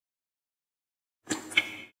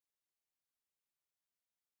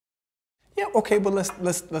Yeah, okay, but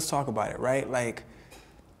let's talk about it, right? Like,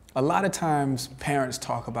 a lot of times parents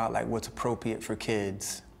talk about like what's appropriate for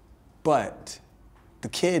kids, but the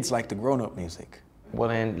kids like the grown-up music. Well,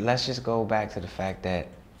 then let's just go back to the fact that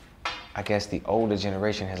I guess the older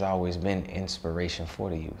generation has always been inspiration for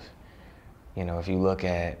the youth. You know, if you look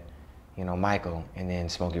at, you know, Michael and then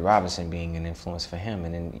Smokey Robinson being an influence for him,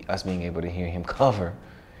 and then us being able to hear him cover,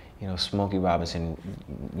 you know, Smokey Robinson,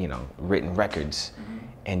 you know, written records,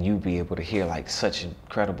 and you be able to hear like such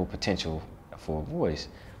incredible potential for a voice.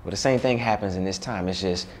 But the same thing happens in this time. It's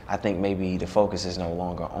just, I think maybe the focus is no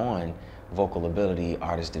longer on vocal ability,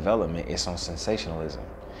 artist development, it's on sensationalism.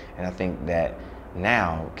 And I think that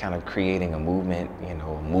now kind of creating a movement, you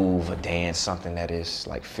know, a move, a dance, something that is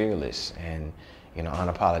like fearless and, you know,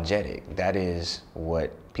 unapologetic. That is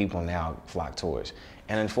what people now flock towards.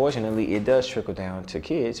 And unfortunately, it does trickle down to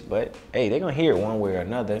kids, but hey, they're gonna hear it one way or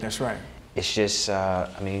another. That's right. It's just, I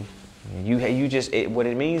mean, what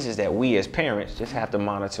it means is that we as parents just have to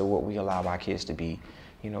monitor what we allow our kids to be,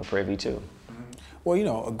 you know, privy to. Well, you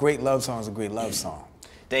know, a great love song is a great love song.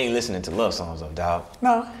 They ain't listening to love songs though, dog.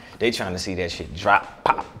 No. They trying to see that shit drop,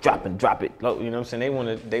 pop, drop and drop it. You know what I'm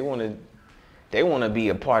saying? They wanna be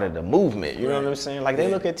a part of the movement. You know what I'm saying? Like they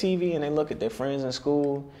look at TV and they look at their friends in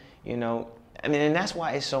school, you know. I mean, and that's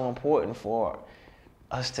why it's so important for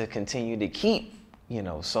us to continue to keep, you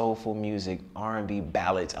know, soulful music, R&B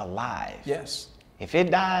ballads alive. Yes. If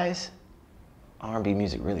it dies, R&B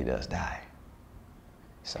music really does die.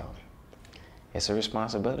 So it's a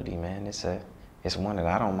responsibility, man. It's one that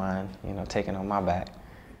I don't mind, you know, taking on my back.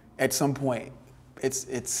 At some point,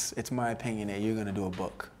 it's my opinion that you're gonna do a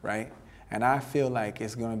book, right? And I feel like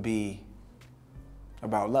it's gonna be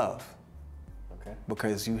about love. Okay.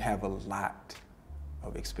 Because you have a lot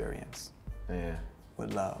of experience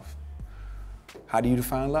with love. How do you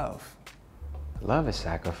define love? Love is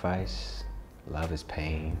sacrifice. Love is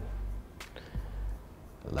pain.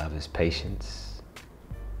 Love is patience.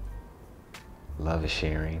 Love is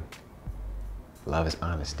sharing. Love is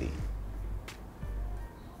honesty.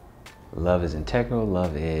 Love is integral.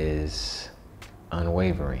 Love is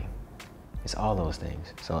unwavering. It's all those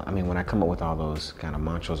things. So, I mean, when I come up with all those kind of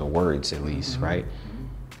mantras or words, at least, right?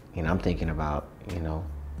 You know, I'm thinking about, you know,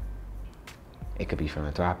 it could be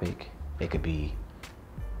philanthropic. It could be,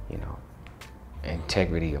 you know,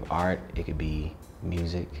 integrity of art. It could be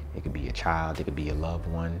music. It could be a child. It could be a loved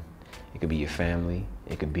one. It could be your family.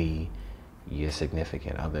 It could be your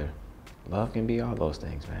significant other. Love can be all those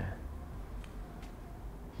things, man.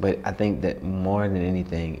 But I think that more than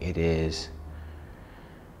anything, it is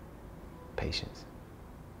patience.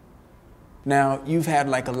 Now, you've had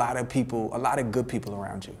like a lot of people, a lot of good people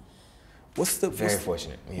around you. Very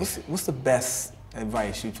fortunate. Yeah. What's the best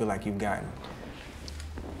advice you feel like you've gotten?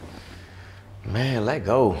 Man, let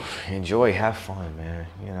go, enjoy, have fun, man.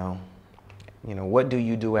 You know, what do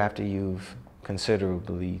you do after you've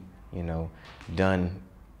considerably, you know, done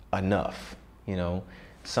enough? You know,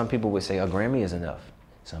 some people would say a Grammy is enough.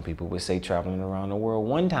 Some people would say traveling around the world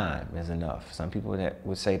one time is enough. Some people that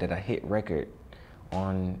would say that a hit record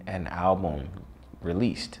on an album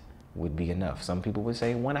released would be enough. Some people would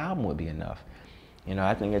say one album would be enough. You know,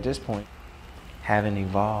 I think at this point, having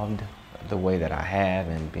evolved the way that I have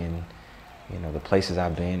and been, you know, the places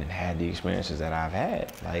I've been and had the experiences that I've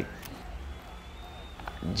had, like,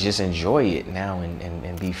 just enjoy it now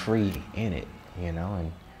and be free in it, you know,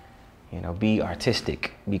 and, you know, be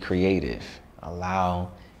artistic, be creative,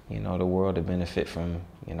 allow, you know, the world to benefit from,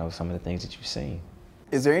 you know, some of the things that you've seen.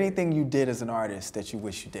 Is there anything you did as an artist that you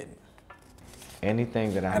wish you didn't?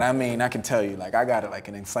 Anything that And I mean, I can tell you, like, I got it like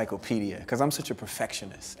an encyclopedia, because I'm such a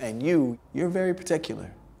perfectionist, and you're very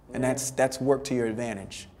particular, and that's worked to your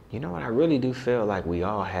advantage. You know what, I really do feel like we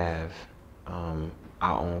all have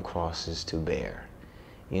our own crosses to bear,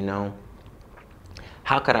 you know?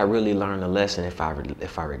 How could I really learn a lesson if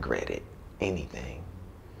I regretted anything?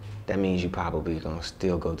 That means you probably gonna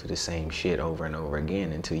still go through the same shit over and over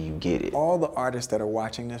again until you get it. All the artists that are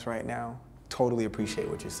watching this right now totally appreciate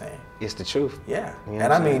what you're saying. It's the truth. Yeah, You know and I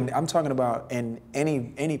what I'm saying? mean, I'm talking about in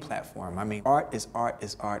any platform. I mean, art is art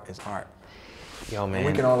is art is art. Yo, man, And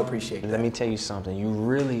we can all appreciate that. Let me tell you something. You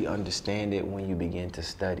really understand it when you begin to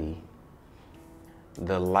study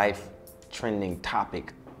the life trending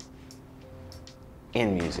topic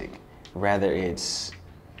in music. Rather it's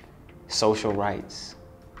social rights,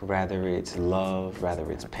 rather it's love,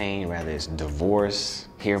 rather it's pain, rather it's divorce,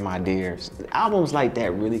 Here My Dear. Albums like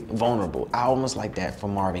that, really vulnerable. Albums like that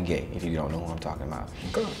from Marvin Gaye, if you don't know who I'm talking about.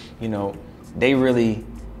 Okay. You know, they really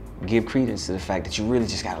give credence to the fact that you really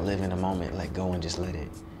just gotta live in the moment, let go and just let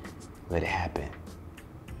it happen.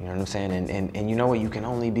 You know what I'm saying? And you know what? You can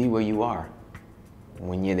only be where you are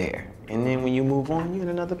when you're there. And then when you move on, you're in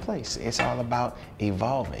another place. It's all about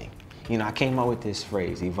evolving. You know, I came up with this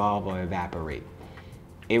phrase, evolve or evaporate.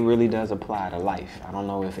 It really does apply to life. I don't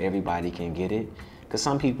know if everybody can get it, because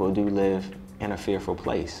some people do live in a fearful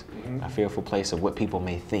place, a fearful place of what people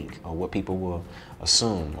may think or what people will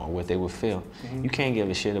assume or what they will feel. You can't give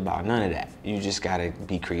a shit about none of that. You just gotta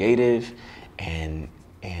be creative and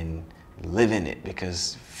live in it,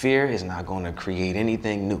 because fear is not gonna create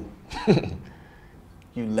anything new.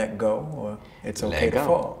 You let go, or it's okay to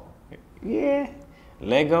fall? Yeah,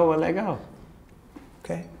 let go or let go.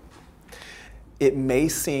 Okay. It may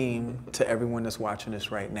seem to everyone that's watching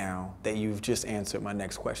this right now that you've just answered my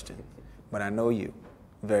next question, but I know you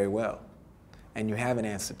very well. And you haven't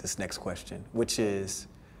answered this next question, which is,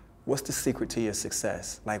 what's the secret to your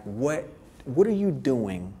success? Like, what are you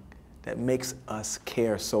doing that makes us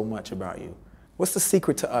care so much about you? What's the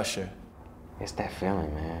secret to Usher? It's that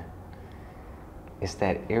feeling, man. It's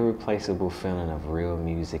that irreplaceable feeling of real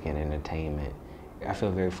music and entertainment. I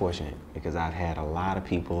feel very fortunate because I've had a lot of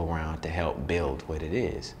people around to help build what it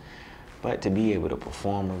is. But to be able to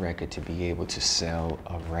perform a record, to be able to sell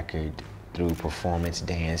a record through performance,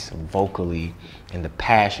 dance, vocally, and the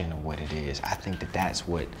passion of what it is, I think that that's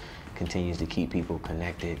what continues to keep people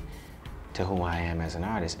connected to who I am as an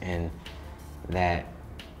artist. And that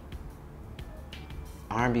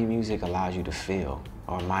R&B music allows you to feel,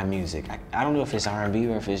 or my music. I don't know if it's R&B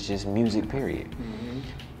or if it's just music, period.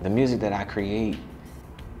 The music that I create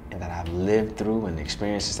and that I've lived through and the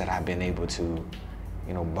experiences that I've been able to,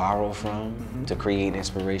 you know, borrow from to create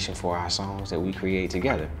inspiration for our songs that we create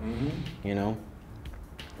together. You know,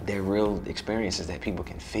 they're real experiences that people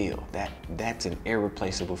can feel. That's an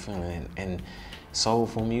irreplaceable feeling. And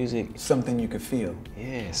soulful music. Something you can feel.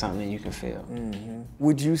 Yeah, something you can feel.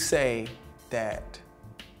 Would you say that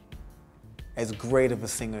as great of a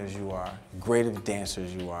singer as you are, great of a dancer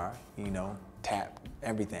as you are, you know, tap,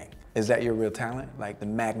 everything, is that your real talent? Like the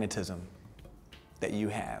magnetism that you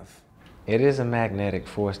have? It is a magnetic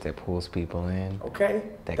force that pulls people in. Okay,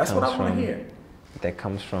 that's what I want to hear. That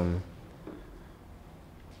comes from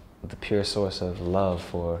the pure source of love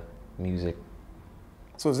for music.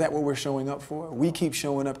 So is that what we're showing up for? We keep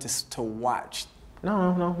showing up to watch.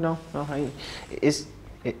 No. It's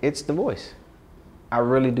the voice. I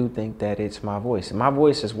really do think that it's my voice. My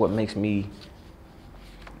voice is what makes me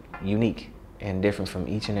unique and different from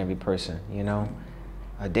each and every person, you know?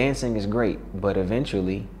 Dancing is great, but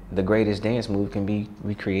eventually the greatest dance move can be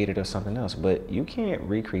recreated or something else, but you can't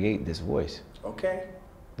recreate this voice. Okay.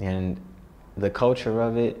 And the culture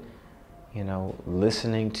of it, you know,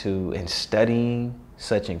 listening to and studying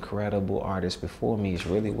such incredible artists before me is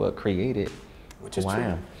really what created who I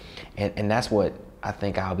am. And that's what I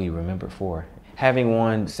think I'll be remembered for. Having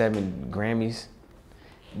won 7 Grammys,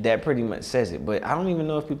 that pretty much says it, but I don't even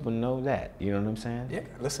know if people know that, you know what I'm saying? Yeah,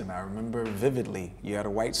 listen, I remember vividly. You had a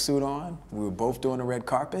white suit on, we were both doing the red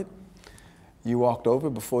carpet. You walked over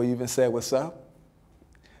before you even said what's up.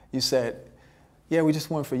 You said, yeah, we just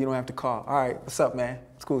won for you don't have to call. All right, what's up, man?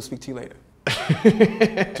 It's cool, speak to you later. Do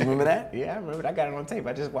you remember that? Yeah, I remember. I got it on tape.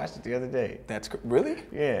 I just watched it the other day. Really?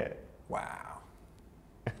 Yeah. Wow.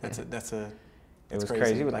 It was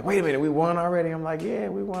crazy. He was like, wait a minute, we won already? I'm like, yeah,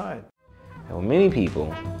 we won. There were many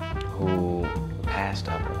people who passed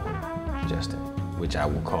up on Justin, which I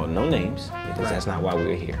will call no names, because that's not why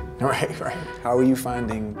we're here. Right. How are you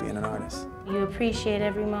finding being an artist? You appreciate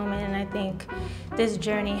every moment, and I think this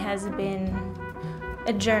journey has been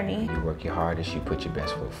a journey. You work your hardest, you put your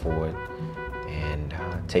best foot forward, and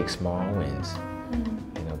take small wins,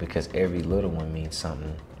 you know, because every little one means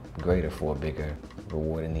something greater for a bigger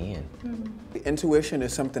reward in the end. The intuition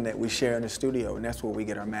is something that we share in the studio, and that's where we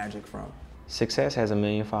get our magic from. Success has a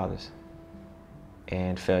million fathers,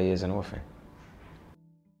 and failure is an orphan.